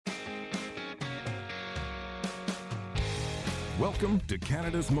Welcome to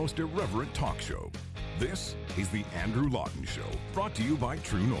Canada's most irreverent talk show. This is The Andrew Lawton Show, brought to you by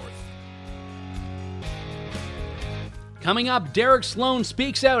True North. Coming up, Derek Sloan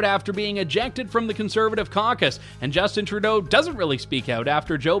speaks out after being ejected from the Conservative caucus, and Justin Trudeau doesn't really speak out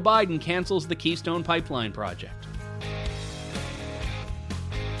after Joe Biden cancels the Keystone pipeline project.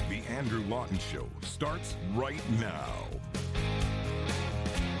 The Andrew Lawton Show starts right now.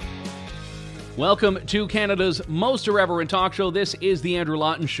 Welcome to Canada's most irreverent talk show. This is The Andrew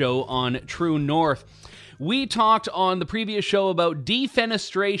Lawton Show on True North. We talked on the previous show about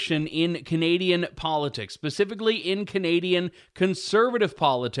defenestration in Canadian politics, specifically in Canadian conservative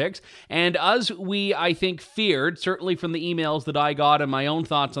politics. And as we, I think, feared, certainly from the emails that I got and my own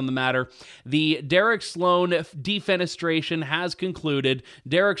thoughts on the matter, the Derek Sloan defenestration has concluded.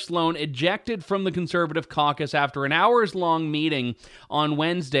 Derek Sloan ejected from the Conservative caucus after an hours-long meeting on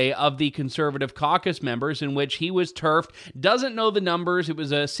Wednesday of the Conservative caucus members in which he was turfed. Doesn't know the numbers. It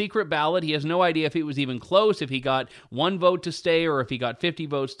was a secret ballot. He has no idea if it was even close, if he got one vote to stay or if he got 50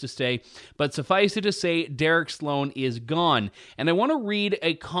 votes to stay. But suffice it to say, Derek Sloan is gone. And I want to read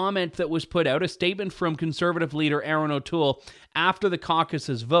a comment that was put out, a statement from Conservative leader Erin O'Toole after the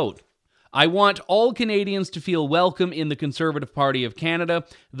caucus's vote. I want all Canadians to feel welcome in the Conservative Party of Canada.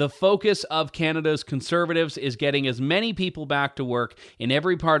 The focus of Canada's Conservatives is getting as many people back to work in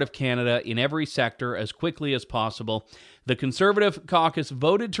every part of Canada, in every sector, as quickly as possible. The Conservative caucus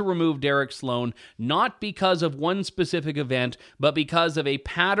voted to remove Derek Sloan not because of one specific event, but because of a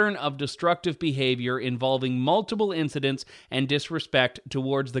pattern of destructive behavior involving multiple incidents and disrespect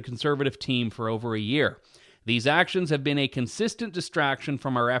towards the Conservative team for over a year. These actions have been a consistent distraction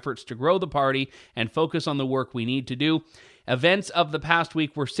from our efforts to grow the party and focus on the work we need to do. Events of the past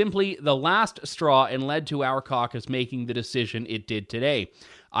week were simply the last straw and led to our caucus making the decision it did today.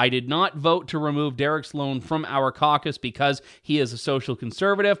 I did not vote to remove Derek Sloan from our caucus because he is a social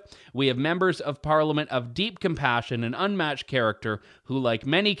conservative. We have members of Parliament of deep compassion and unmatched character who, like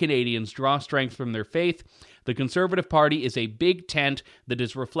many Canadians, draw strength from their faith. The Conservative Party is a big tent that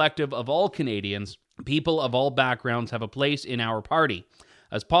is reflective of all Canadians. People of all backgrounds have a place in our party.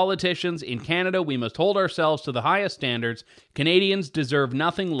 As politicians in Canada, we must hold ourselves to the highest standards. Canadians deserve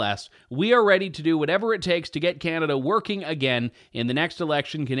nothing less. We are ready to do whatever it takes to get Canada working again. In the next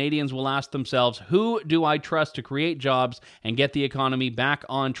election, Canadians will ask themselves, who do I trust to create jobs and get the economy back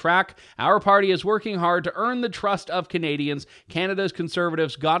on track? Our party is working hard to earn the trust of Canadians. Canada's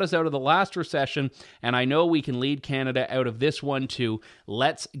Conservatives got us out of the last recession, and I know we can lead Canada out of this one too.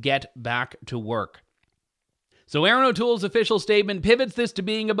 Let's get back to work. So Erin O'Toole's official statement pivots this to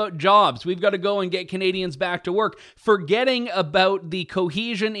being about jobs. We've got to go and get Canadians back to work, forgetting about the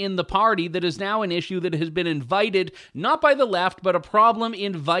cohesion in the party that is now an issue that has been invited, not by the left, but a problem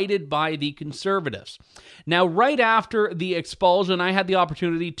invited by the Conservatives. Now, right after the expulsion, I had the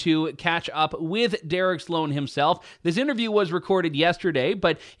opportunity to catch up with Derek Sloan himself. This interview was recorded yesterday,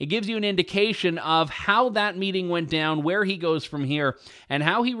 but it gives you an indication of how that meeting went down, where he goes from here, and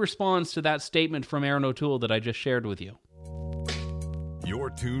how he responds to that statement from Erin O'Toole that I just shared with you.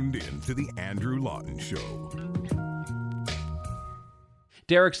 You're tuned in to The Andrew Lawton Show.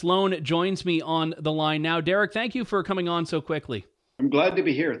 Derek Sloan joins me on the line now. Derek, thank you for coming on so quickly. I'm glad to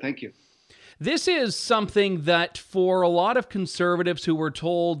be here. Thank you. This is something that for a lot of Conservatives who were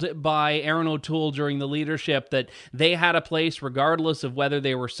told by Erin O'Toole during the leadership that they had a place regardless of whether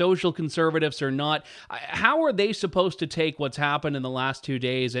they were social conservatives or not, how are they supposed to take what's happened in the last 2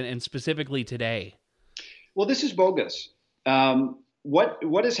 days and specifically today? Well, this is bogus.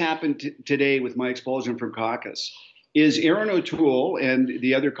 What has happened today with my expulsion from caucus is Erin O'Toole and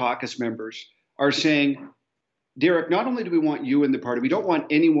the other caucus members are saying, Derek, not only do we want you in the party, we don't want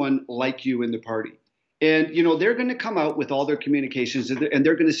anyone like you in the party. And, they're going to come out with all their communications and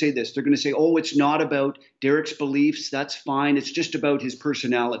they're going to say this. They're going to say, oh, it's not about Derek's beliefs. That's fine. It's just about his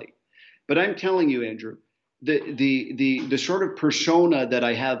personality. But I'm telling you, Andrew, the sort of persona that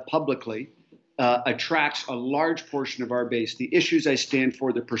I have publicly attracts a large portion of our base. The issues I stand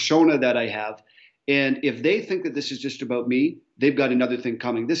for, the persona that I have. And if they think that this is just about me, they've got another thing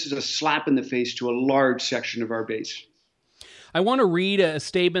coming. This is a slap in the face to a large section of our base. I want to read a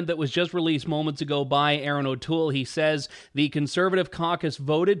statement that was just released moments ago by Erin O'Toole. He says, the Conservative caucus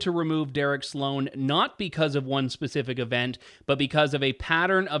voted to remove Derek Sloan not because of one specific event, but because of a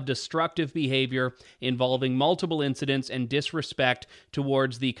pattern of destructive behavior involving multiple incidents and disrespect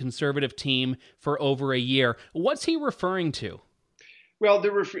towards the Conservative team for over a year. What's he referring to? Well,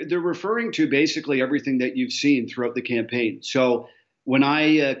 they're referring to basically everything that you've seen throughout the campaign. So when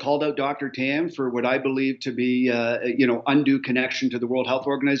I called out Dr. Tam for what I believe to be, undue connection to the World Health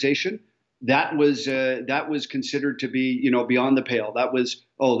Organization, that was considered to be, beyond the pale. That was,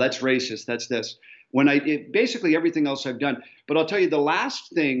 oh, that's racist. That's this. Basically everything else I've done. But I'll tell you, the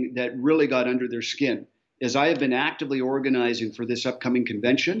last thing that really got under their skin is I have been actively organizing for this upcoming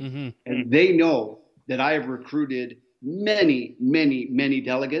convention, and they know that I have recruited many, many, many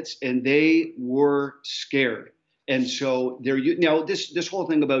delegates, and they were scared. And so this whole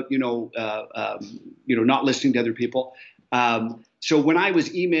thing about not listening to other people. So when I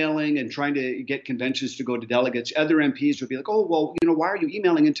was emailing and trying to get conventions to go to delegates, other MPs would be like, oh, well, why are you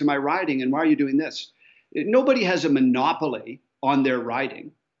emailing into my riding and why are you doing this? Nobody has a monopoly on their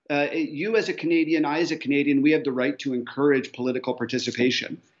riding. You as a Canadian, I as a Canadian, we have the right to encourage political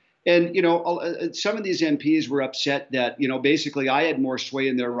participation. And, some of these MPs were upset that, basically I had more sway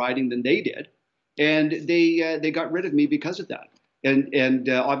in their riding than they did. And they got rid of me because of that. And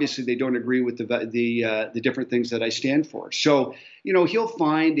obviously they don't agree with the different things that I stand for. So, he'll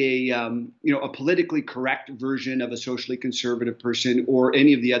find a politically correct version of a socially conservative person or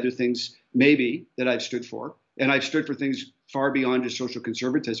any of the other things maybe that I've stood for. And I've stood for things far beyond just social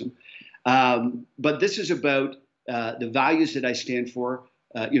conservatism. But this is about the values that I stand for,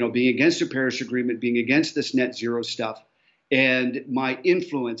 being against the Paris Agreement, being against this net zero stuff. And my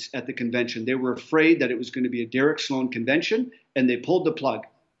influence at the convention. They were afraid that it was going to be a Derek Sloan convention, and they pulled the plug.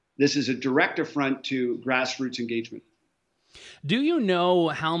 This is a direct affront to grassroots engagement. Do you know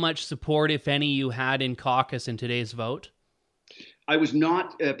how much support, if any, you had in caucus in today's vote? I was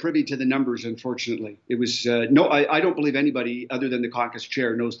not privy to the numbers, unfortunately. It was I don't believe anybody other than the caucus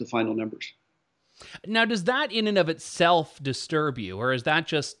chair knows the final numbers. Now, does that in and of itself disturb you, or is that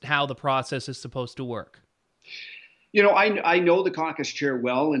just how the process is supposed to work? I know the caucus chair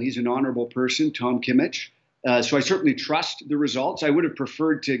well, and he's an honorable person, Tom Kimmich. So I certainly trust the results. I would have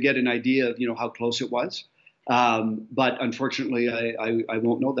preferred to get an idea of, how close it was. But unfortunately, I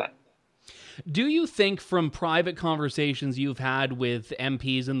won't know that. Do you think from private conversations you've had with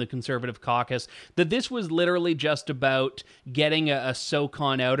MPs in the Conservative caucus that this was literally just about getting a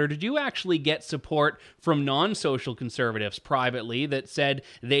SOCON out, or did you actually get support from non-social conservatives privately that said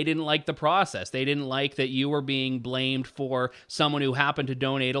they didn't like the process? They didn't like that you were being blamed for someone who happened to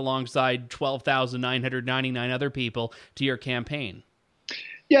donate alongside 12,999 other people to your campaign?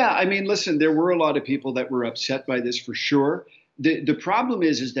 Yeah, I mean, listen, there were a lot of people that were upset by this for sure. The problem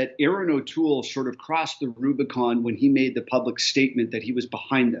is that Aaron O'Toole sort of crossed the Rubicon when he made the public statement that he was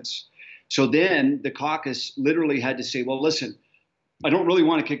behind this. So then the caucus literally had to say, well, listen, I don't really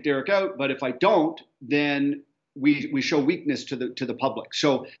want to kick Derek out, but if I don't, then we show weakness to the public.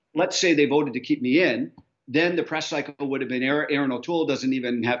 So let's say they voted to keep me in. Then the press cycle would have been Aaron O'Toole doesn't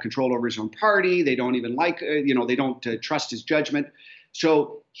even have control over his own party. They don't even they don't trust his judgment.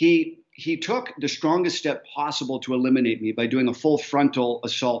 So he took the strongest step possible to eliminate me by doing a full frontal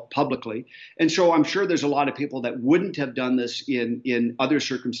assault publicly. And so I'm sure there's a lot of people that wouldn't have done this in other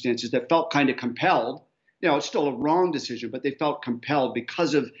circumstances that felt kind of compelled. It's still a wrong decision, but they felt compelled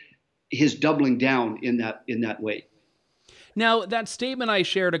because of his doubling down in that way. Now, that statement I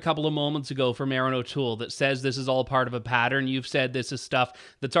shared a couple of moments ago from Aaron O'Toole that says this is all part of a pattern, you've said this is stuff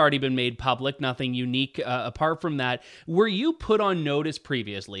that's already been made public, nothing unique apart from that. Were you put on notice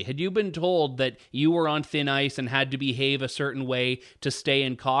previously? Had you been told that you were on thin ice and had to behave a certain way to stay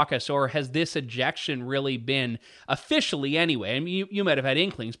in caucus, or has this ejection really been, officially anyway, I mean, you might have had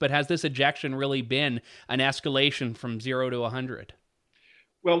inklings, but has this ejection really been an escalation from 0 to 100?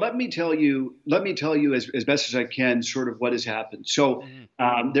 Well, let me tell you as best as I can sort of what has happened. So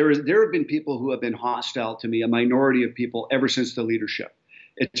there have been people who have been hostile to me, a minority of people ever since the leadership.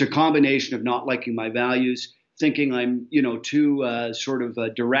 It's a combination of not liking my values, thinking I'm, too sort of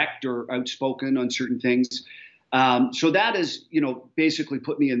direct or outspoken on certain things. So that has, basically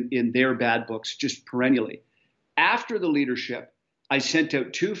put me in their bad books just perennially. After the leadership, I sent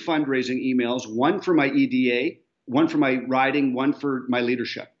out 2 fundraising emails, one for my EDA, one for my riding, one for my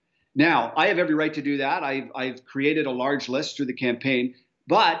leadership. Now, I have every right to do that. I've created a large list through the campaign,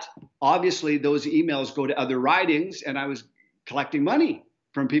 but obviously those emails go to other ridings, and I was collecting money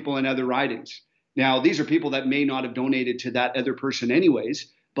from people in other ridings. Now, these are people that may not have donated to that other person anyways,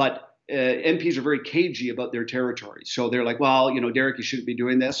 but MPs are very cagey about their territory. So they're like, well, Derek, you shouldn't be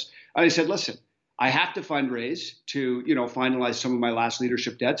doing this. And I said, listen, I have to fundraise to, finalize some of my last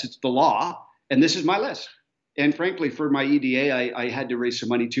leadership debts. It's the law, and this is my list. And frankly, for my EDA, I had to raise some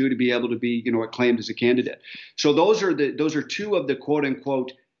money too to be able to be, acclaimed as a candidate. So those are 2 of the quote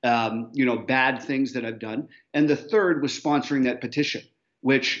unquote, bad things that I've done. And the third was sponsoring that petition,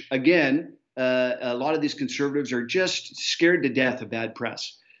 which again, a lot of these conservatives are just scared to death of bad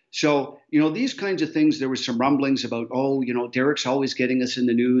press. So, these kinds of things, there was some rumblings about, oh, Derek's always getting us in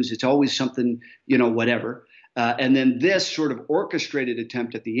the news. It's always something, whatever. And then this sort of orchestrated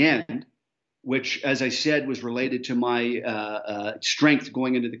attempt at the end, which, as I said, was related to my strength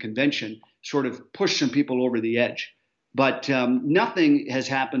going into the convention, sort of pushed some people over the edge. But nothing has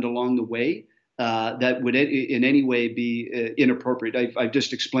happened along the way that would in any way be inappropriate. I've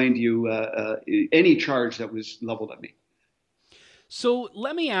just explained to you any charge that was leveled at me. So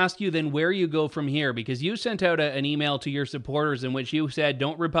let me ask you then where you go from here, because you sent out an email to your supporters in which you said,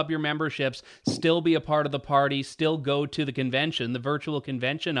 don't rip up your memberships, still be a part of the party, still go to the convention, the virtual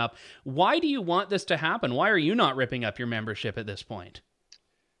convention up. Why do you want this to happen? Why are you not ripping up your membership at this point?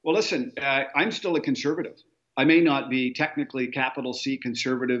 Well, listen, I'm still a conservative. I may not be technically capital C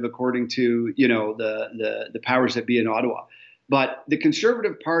conservative according to, the powers that be in Ottawa, but the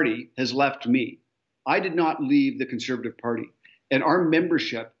Conservative Party has left me. I did not leave the Conservative Party. And our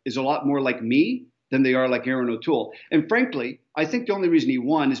membership is a lot more like me than they are like Aaron O'Toole. And frankly, I think the only reason he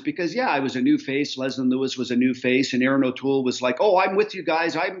won is because, I was a new face. Leslyn Lewis was a new face. And Aaron O'Toole was like, oh, I'm with you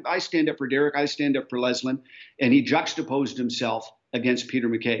guys. I stand up for Derek. I stand up for Leslyn. And he juxtaposed himself against Peter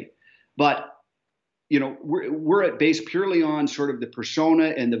MacKay. But, we're at base purely on sort of the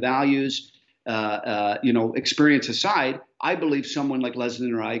persona and the values, experience aside. I believe someone like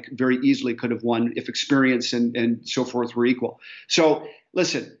Leslyn or I very easily could have won if experience and so forth were equal. So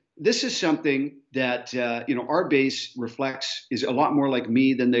listen, this is something that, our base is a lot more like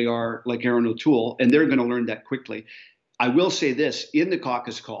me than they are like Aaron O'Toole, and they're going to learn that quickly. I will say this, in the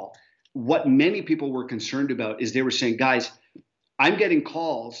caucus call, what many people were concerned about is they were saying, guys, I'm getting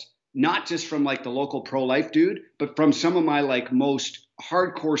calls, not just from like the local pro-life dude, but from some of my like most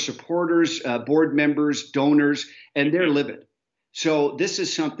hardcore supporters, board members, donors, and they're livid. So this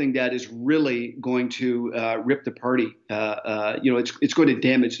is something that is really going to rip the party. It's going to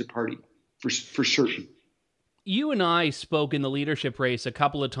damage the party for certain. You and I spoke in the leadership race a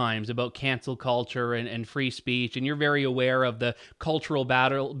couple of times about cancel culture and free speech, and you're very aware of the cultural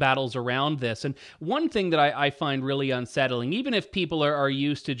battles around this. And one thing that I find really unsettling, even if people are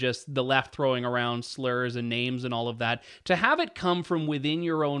used to just the left throwing around slurs and names and all of that, to have it come from within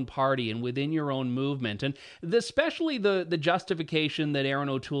your own party and within your own movement, and especially the justification that Aaron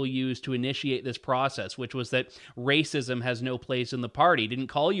O'Toole used to initiate this process, which was that racism has no place in the party. Didn't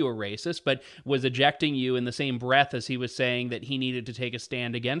call you a racist, but was ejecting you in the same breath as he was saying that he needed to take a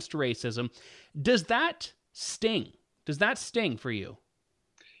stand against racism. Does that sting? Does that sting for you?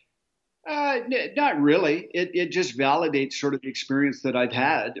 Not really. It just validates sort of the experience that I've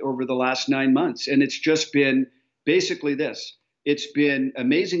had over the last 9 months. And it's just been basically this. It's been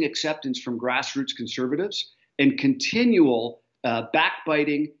amazing acceptance from grassroots conservatives and continual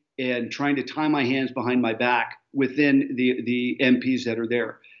backbiting and trying to tie my hands behind my back within the MPs that are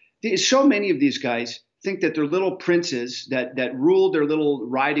there. So many of these guys think that they're little princes that rule their little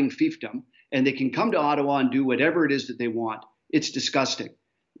riding fiefdom, and they can come to Ottawa and do whatever it is that they want. It's disgusting.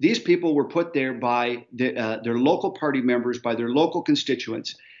 These people were put there by their local party members, by their local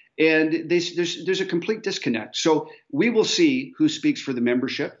constituents, and there's a complete disconnect. So we will see who speaks for the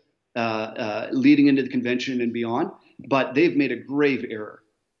membership leading into the convention and beyond, but they've made a grave error.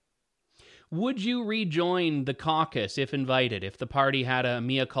 Would you rejoin the caucus if invited, if the party had a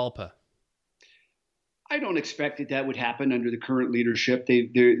mea culpa? I don't expect that would happen under the current leadership.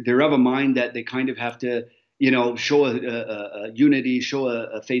 They're of a mind that they kind of have to, show a unity, show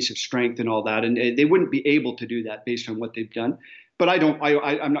a face of strength and all that. And they wouldn't be able to do that based on what they've done. But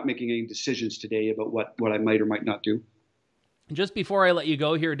I'm not making any decisions today about what I might or might not do. Just before I let you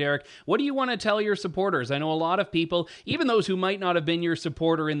go here, Derek, what do you want to tell your supporters? I know a lot of people, even those who might not have been your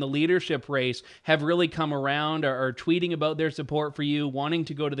supporter in the leadership race, have really come around or are tweeting about their support for you, wanting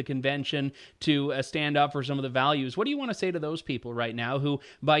to go to the convention to stand up for some of the values. What do you want to say to those people right now who,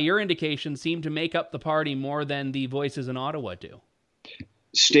 by your indication, seem to make up the party more than the voices in Ottawa do?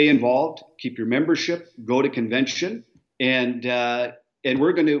 Stay involved, keep your membership, go to convention, and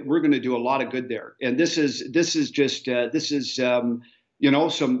we're going to do a lot of good there. And this is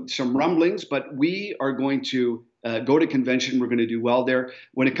some rumblings, but we are going to go to convention. We're going to do well there.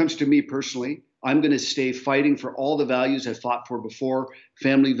 When it comes to me personally, I'm going to stay fighting for all the values I fought for before: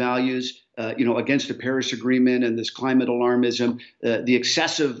 family values, against the Paris Agreement and this climate alarmism, the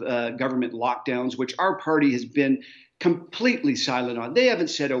excessive government lockdowns, which our party has been completely silent on. They haven't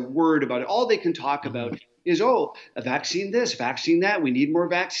said a word about it. All they can talk about is, a vaccine this, vaccine that, we need more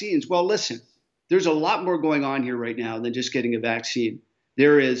vaccines. Well, listen, there's a lot more going on here right now than just getting a vaccine.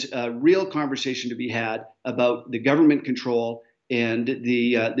 There is a real conversation to be had about the government control and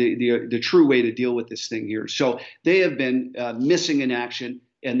the true way to deal with this thing here. So they have been missing in action.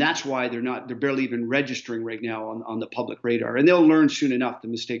 And that's why they're barely even registering right now on the public radar. And they'll learn soon enough the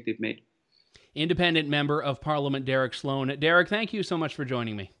mistake they've made. Independent Member of Parliament Derek Sloan. Derek, thank you so much for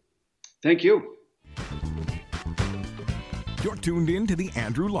joining me. Thank you. You're tuned in to The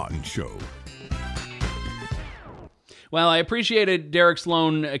Andrew Lawton Show. Well, I appreciated Derek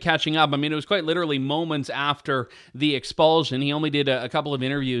Sloan catching up. I mean, it was quite literally moments after the expulsion. He only did a couple of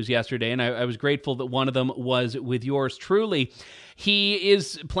interviews yesterday, and I was grateful that one of them was with yours truly. He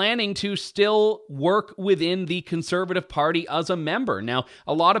is planning to still work within the Conservative Party as a member. Now,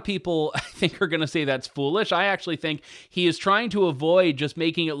 a lot of people, I think, are going to say that's foolish. I actually think he is trying to avoid just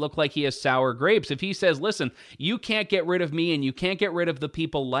making it look like he has sour grapes. If he says, listen, you can't get rid of me and you can't get rid of the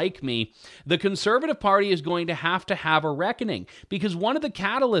people like me, the Conservative Party is going to have a reckoning. Because one of the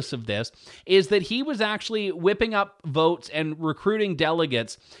catalysts of this is that he was actually whipping up votes and recruiting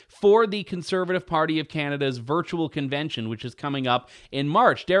delegates for the Conservative Party of Canada's virtual convention, which is coming up in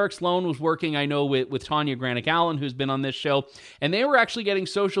March. Derek Sloan was working, I know, with Tanya Granick-Allen, who's been on this show, and they were actually getting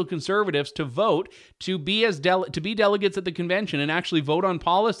social conservatives to vote to be delegates at the convention and actually vote on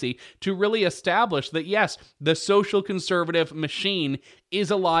policy to really establish that, yes, the social conservative machine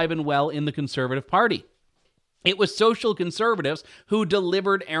is alive and well in the Conservative Party. It was social conservatives who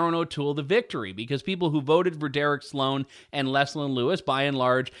delivered Erin O'Toole the victory, because people who voted for Derek Sloan and Leslyn Lewis, by and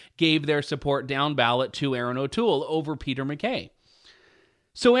large, gave their support down ballot to Erin O'Toole over Peter MacKay.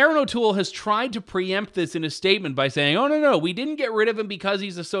 So Erin O'Toole has tried to preempt this in a statement by saying, oh, no, we didn't get rid of him because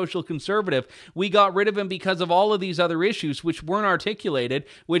he's a social conservative. We got rid of him because of all of these other issues which weren't articulated,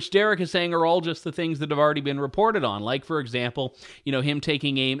 which Derek is saying are all just the things that have already been reported on. Like, for example, him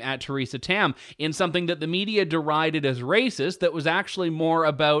taking aim at Theresa Tam in something that the media derided as racist that was actually more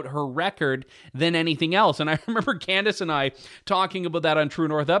about her record than anything else. And I remember Candace and I talking about that on True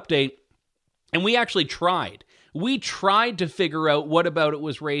North Update, and we actually tried. We tried to figure out what about it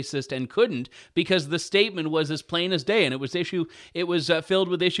was racist and couldn't, because the statement was as plain as day, and it was filled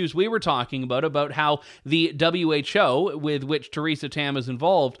with issues we were talking about how the WHO, with which Theresa Tam is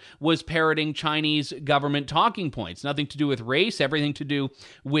involved, was parroting Chinese government talking points. Nothing to do with race, everything to do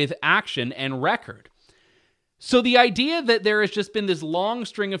with action and record. So the idea that there has just been this long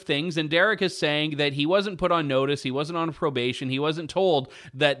string of things, and Derek is saying that he wasn't put on notice, he wasn't on probation, he wasn't told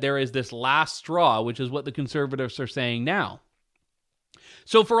that there is this last straw, which is what the Conservatives are saying now.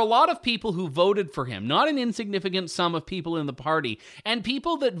 So for a lot of people who voted for him, not an insignificant sum of people in the party, and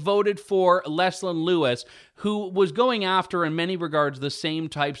people that voted for Leslyn Lewis, who was going after, in many regards, the same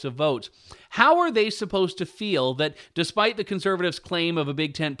types of votes, how are they supposed to feel that, despite the Conservatives' claim of a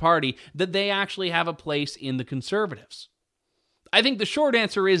big tent party, that they actually have a place in the Conservatives? I think the short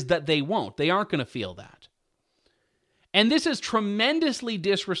answer is that they won't. They aren't going to feel that. And this is tremendously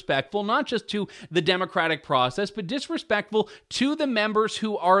disrespectful, not just to the democratic process, but disrespectful to the members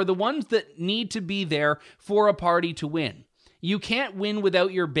who are the ones that need to be there for a party to win. You can't win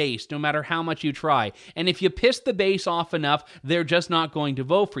without your base, no matter how much you try. And if you piss the base off enough, they're just not going to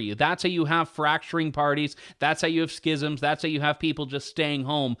vote for you. That's how you have fracturing parties. That's how you have schisms. That's how you have people just staying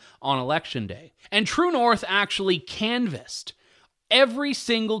home on election day. And True North actually canvassed every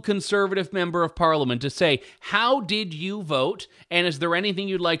single Conservative member of Parliament to say, how did you vote? And is there anything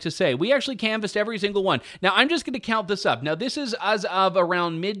you'd like to say? We actually canvassed every single one. Now, I'm just going to count this up. Now, this is as of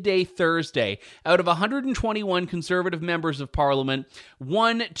around midday Thursday. Out of 121 Conservative members of Parliament,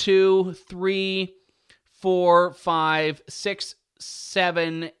 1, 2, 3, 4, 5, 6,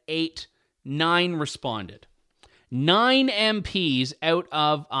 7, 8, 9 responded. 9 MPs out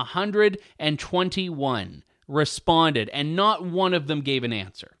of 121 responded, and not one of them gave an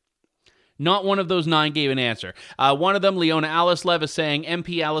answer. Not one of those 9 gave an answer. One of them, Leona Alislev, is saying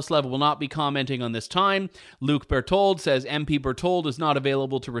MP Alislev will not be commenting on this time. Luc Berthold says MP Berthold is not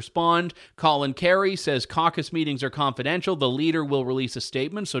available to respond. Colin Carey says caucus meetings are confidential. The leader will release a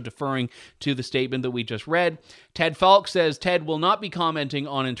statement, so deferring to the statement that we just read. Ted Falk says Ted will not be commenting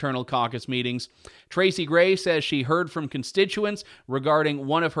on internal caucus meetings. Tracy Gray says she heard from constituents regarding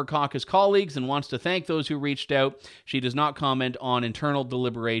one of her caucus colleagues and wants to thank those who reached out. She does not comment on internal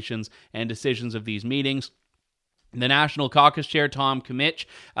deliberations and decisions of these meetings. The National Caucus Chair, Tom Kimmich,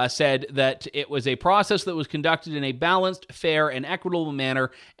 said that it was a process that was conducted in a balanced, fair, and equitable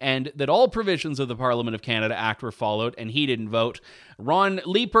manner, and that all provisions of the Parliament of Canada Act were followed, and he didn't vote. Ron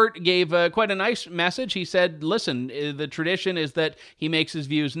Liepert gave quite a nice message. He said, listen, the tradition is that he makes his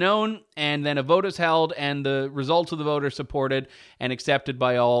views known, and then a vote is held, and the results of the vote are supported and accepted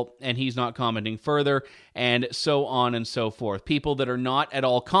by all, and he's not commenting further, and so on and so forth. People that are not at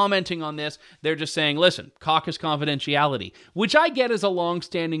all commenting on this, they're just saying, listen, caucus confidentiality, which I get is a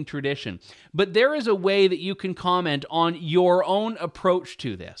long-standing tradition, but there is a way that you can comment on your own approach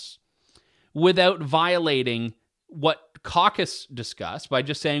to this without violating what caucus discussed by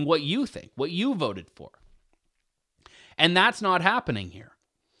just saying what you think, what you voted for. And that's not happening here.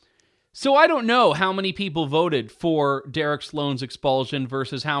 So I don't know how many people voted for Derek Sloan's expulsion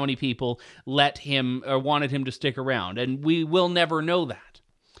versus how many people let him or wanted him to stick around, and we will never know that.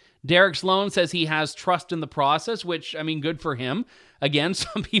 Derek Sloan says he has trust in the process, which, I mean, good for him. Again,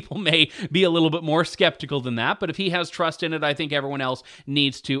 some people may be a little bit more skeptical than that, but if he has trust in it, I think everyone else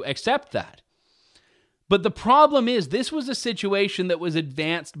needs to accept that. But the problem is, this was a situation that was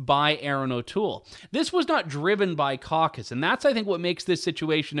advanced by Aaron O'Toole. This was not driven by caucus, and that's, I think, what makes this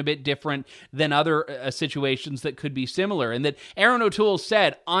situation a bit different than other situations that could be similar, and that Aaron O'Toole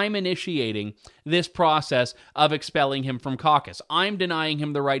said, I'm initiating this process of expelling him from caucus. I'm denying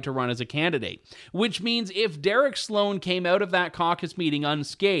him the right to run as a candidate, which means if Derek Sloan came out of that caucus meeting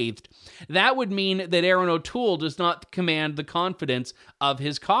unscathed, that would mean that Aaron O'Toole does not command the confidence of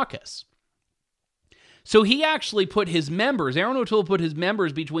his caucus. So he actually put his members, Aaron O'Toole put his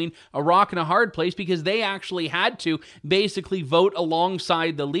members between a rock and a hard place because they actually had to basically vote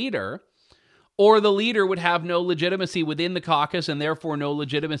alongside the leader, or the leader would have no legitimacy within the caucus and therefore no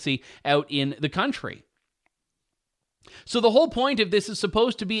legitimacy out in the country. So the whole point of this is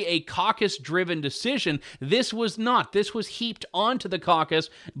supposed to be a caucus-driven decision. This was not. This was heaped onto the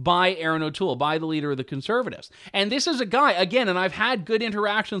caucus by Aaron O'Toole, by the leader of the Conservatives. And this is a guy, again, and I've had good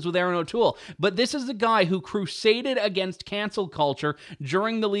interactions with Aaron O'Toole, but this is a guy who crusaded against cancel culture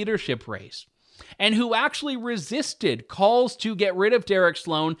during the leadership race, and who actually resisted calls to get rid of Derek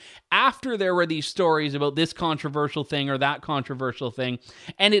Sloan after there were these stories about this controversial thing or that controversial thing.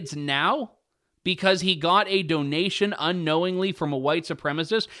 And it's now, because he got a donation unknowingly from a white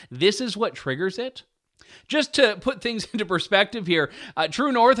supremacist, this is what triggers it? Just to put things into perspective here,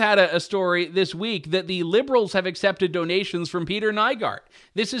 True North had a story this week that the Liberals have accepted donations from Peter Nygard.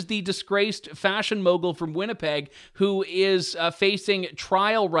 This is the disgraced fashion mogul from Winnipeg who is facing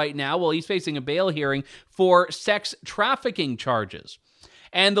trial right now. Well, he's facing a bail hearing for sex trafficking charges.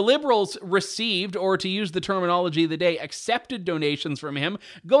 And the Liberals received, or to use the terminology of the day, accepted donations from him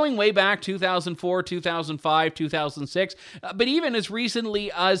going way back 2004, 2005, 2006, but even as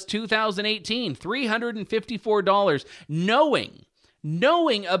recently as 2018, $354,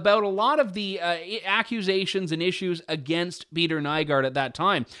 knowing about a lot of the accusations and issues against Peter Nygard at that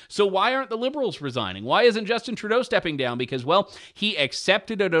time. So why aren't the Liberals resigning? Why isn't Justin Trudeau stepping down? Because, well, he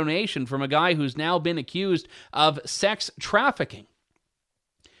accepted a donation from a guy who's now been accused of sex trafficking.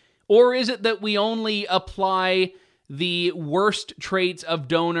 Or is it that we only apply the worst traits of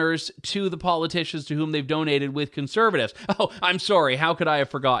donors to the politicians to whom they've donated with Conservatives? Oh, I'm sorry, how could I have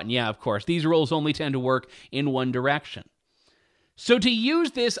forgotten? Yeah, of course, these rules only tend to work in one direction. So to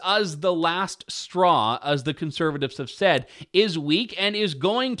use this as the last straw, as the Conservatives have said, is weak and is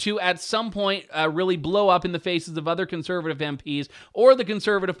going to, at some point, really blow up in the faces of other Conservative MPs or the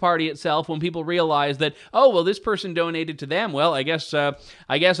Conservative Party itself when people realize that, oh, well, this person donated to them. Well, I guess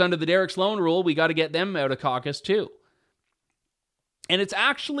under the Derek Sloan rule, we got to get them out of caucus too. And it's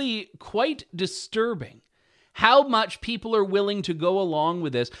actually quite disturbing how much people are willing to go along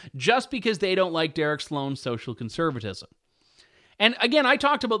with this just because they don't like Derek Sloan's social conservatism. And again, I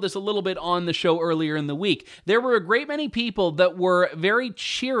talked about this a little bit on the show earlier in the week. There were a great many people that were very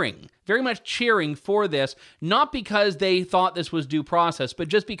much cheering for this, not because they thought this was due process, but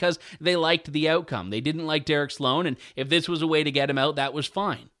just because they liked the outcome. They didn't like Derek Sloan, and if this was a way to get him out, that was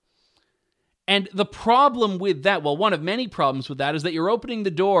fine. And the problem with that, well, one of many problems with that, is that you're opening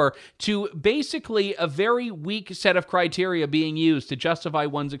the door to basically a very weak set of criteria being used to justify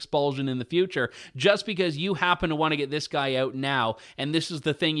one's expulsion in the future, just because you happen to want to get this guy out now, and this is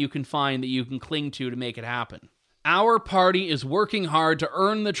the thing you can find that you can cling to make it happen. Our party is working hard to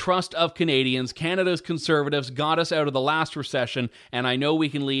earn the trust of Canadians. Canada's Conservatives got us out of the last recession, and I know we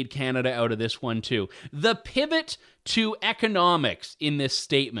can lead Canada out of this one too. The pivot to economics in this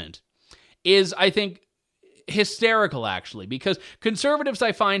statement is, I think, hysterical, actually, because Conservatives,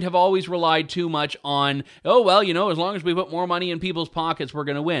 I find, have always relied too much on, oh, well, as long as we put more money in people's pockets, we're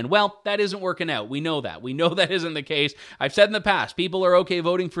going to win. Well, that isn't working out. We know that. We know that isn't the case. I've said in the past, people are okay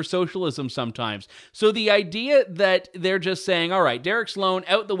voting for socialism sometimes. So the idea that they're just saying, all right, Derek Sloan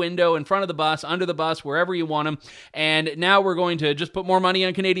out the window, in front of the bus, under the bus, wherever you want him, and now we're going to just put more money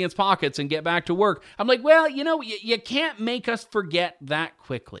on Canadians' pockets and get back to work. I'm like, well, you can't make us forget that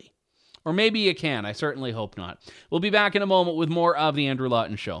quickly. Or maybe you can. I certainly hope not. We'll be back in a moment with more of The Andrew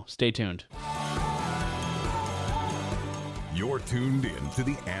Lawton Show. Stay tuned. You're tuned in to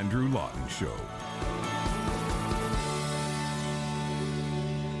The Andrew Lawton Show.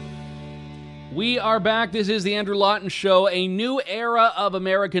 We are back. This is the Andrew Lawton Show, a new era of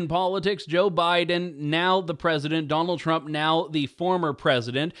American politics. Joe Biden, now the president. Donald Trump, now the former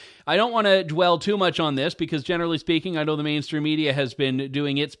president. I don't want to dwell too much on this because, generally speaking, I know the mainstream media has been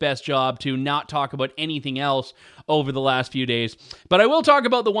doing its best job to not talk about anything else over the last few days. But I will talk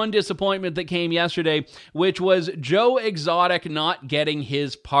about the one disappointment that came yesterday, which was Joe Exotic not getting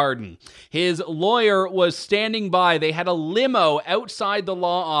his pardon. His lawyer was standing by. They had a limo outside the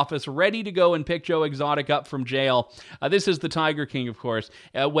law office ready to go and pick Joe Exotic up from jail. This is the Tiger King, of course,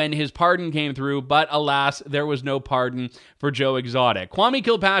 when his pardon came through, but alas, there was no pardon for Joe Exotic. Kwame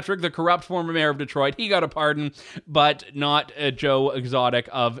Kilpatrick, the corrupt former mayor of Detroit, he got a pardon, but not Joe Exotic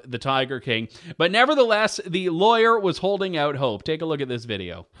of the Tiger King. But nevertheless, the lawyer was holding out hope. Take a look at this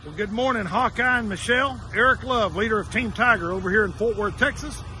video. Well, good morning, Hawkeye and Michelle. Eric Love, leader of Team Tiger over here in Fort Worth,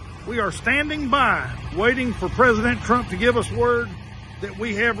 Texas. We are standing by, waiting for President Trump to give us word that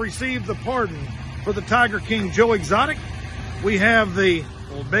we have received the pardon for the Tiger King, Joe Exotic. We have the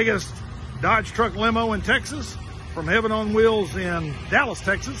biggest Dodge truck limo in Texas from Heaven on Wheels in Dallas,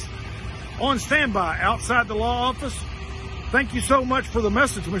 Texas, on standby outside the law office. Thank you so much for the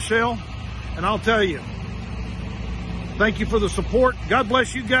message, Michelle. And I'll tell you, thank you for the support. God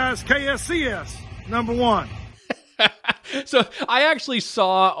bless you guys. KSCS, #1. So I actually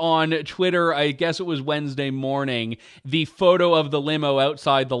saw on Twitter, I guess it was Wednesday morning, the photo of the limo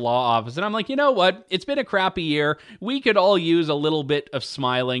outside the law office. And I'm like, you know what? It's been a crappy year. We could all use a little bit of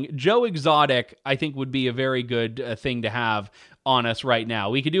smiling. Joe Exotic, I think, would be a very good thing to have on us right now.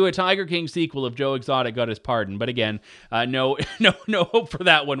 We could do a Tiger King sequel if Joe Exotic got his pardon. But again, no hope for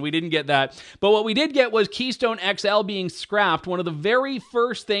that one. We didn't get that. But what we did get was Keystone XL being scrapped. One of the very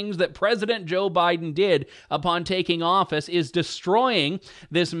first things that President Joe Biden did upon taking office is destroying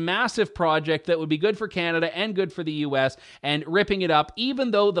this massive project that would be good for Canada and good for the U.S. and ripping it up, even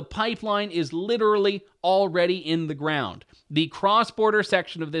though the pipeline is literally already in the ground. The cross-border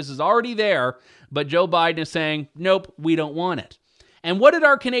section of this is already there, but Joe Biden is saying, nope, we don't want it. And what did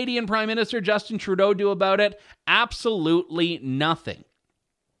our Canadian Prime Minister Justin Trudeau do about it? Absolutely nothing.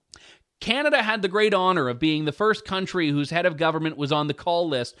 Canada had the great honor of being the first country whose head of government was on the call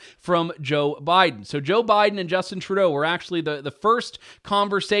list from Joe Biden. So Joe Biden and Justin Trudeau were actually the first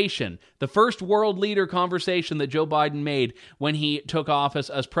conversation, the first world leader conversation that Joe Biden made when he took office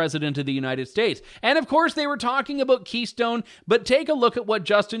as president of the United States. And of course, they were talking about Keystone, but take a look at what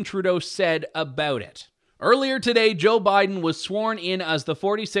Justin Trudeau said about it. Earlier today, Joe Biden was sworn in as the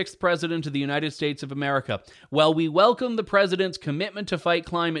 46th President of the United States of America. While we welcome the President's commitment to fight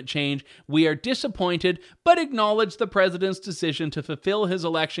climate change, we are disappointed but acknowledge the President's decision to fulfill his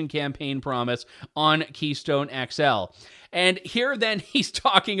election campaign promise on Keystone XL. And here then he's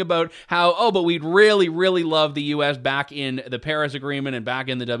talking about how, but we'd really, really love the U.S. back in the Paris Agreement and back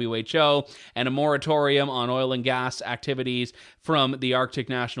in the WHO and a moratorium on oil and gas activities from the Arctic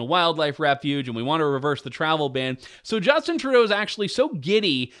National Wildlife Refuge, and we want to reverse the travel ban. So Justin Trudeau is actually so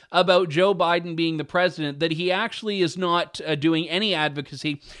giddy about Joe Biden being the president that he actually is not doing any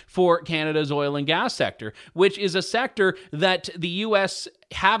advocacy for Canada's oil and gas sector, which is a sector that the U.S.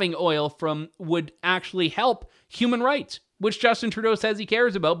 having oil from would actually help human rights, which Justin Trudeau says he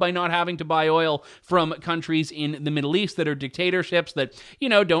cares about by not having to buy oil from countries in the Middle East that are dictatorships that,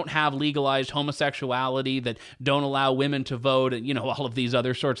 don't have legalized homosexuality, that don't allow women to vote, and, all of these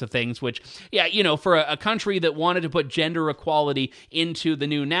other sorts of things, which, for a country that wanted to put gender equality into the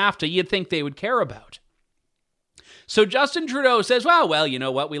new NAFTA, you'd think they would care about. So Justin Trudeau says, well, you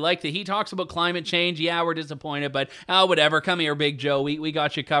know what? We like that he talks about climate change. Yeah, we're disappointed, but whatever. Come here, Big Joe. We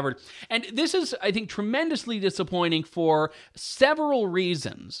got you covered. And this is, I think, tremendously disappointing for several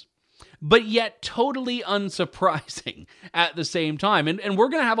reasons, but yet totally unsurprising at the same time. And we're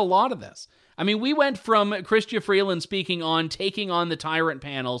going to have a lot of this. I mean, we went from Chrystia Freeland taking on the tyrant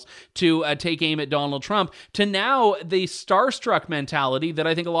panels to take aim at Donald Trump to now the starstruck mentality that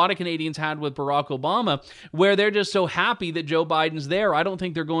I think a lot of Canadians had with Barack Obama, where they're just so happy that Joe Biden's there. I don't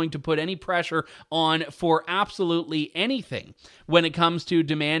think they're going to put any pressure on for absolutely anything when it comes to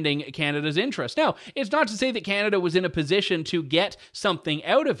demanding Canada's interest. Now, it's not to say that Canada was in a position to get something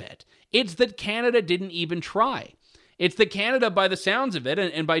out of it. It's that Canada didn't even try. It's that Canada, by the sounds of it,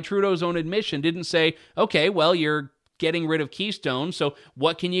 and by Trudeau's own admission, didn't say, okay, well, you're getting rid of Keystone, so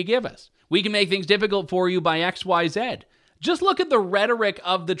what can you give us? We can make things difficult for you by X, Y, Z. Just look at the rhetoric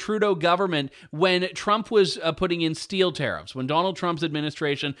of the Trudeau government when Trump was putting in steel tariffs. When Donald Trump's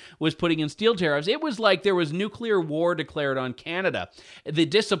administration was putting in steel tariffs, it was like there was nuclear war declared on Canada. The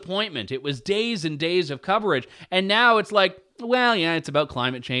disappointment, it was days and days of coverage. And now it's like, well, yeah, it's about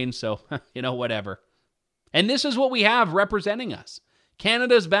climate change, so, whatever. And this is what we have representing us.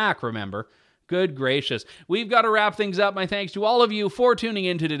 Canada's back, remember. Good gracious. We've got to wrap things up. My thanks to all of you for tuning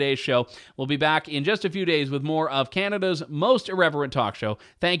in to today's show. We'll be back in just a few days with more of Canada's most irreverent talk show.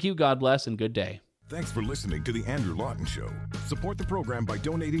 Thank you, God bless, and good day. Thanks for listening to The Andrew Lawton Show. Support the program by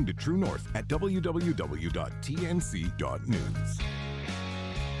donating to True North at www.tnc.news.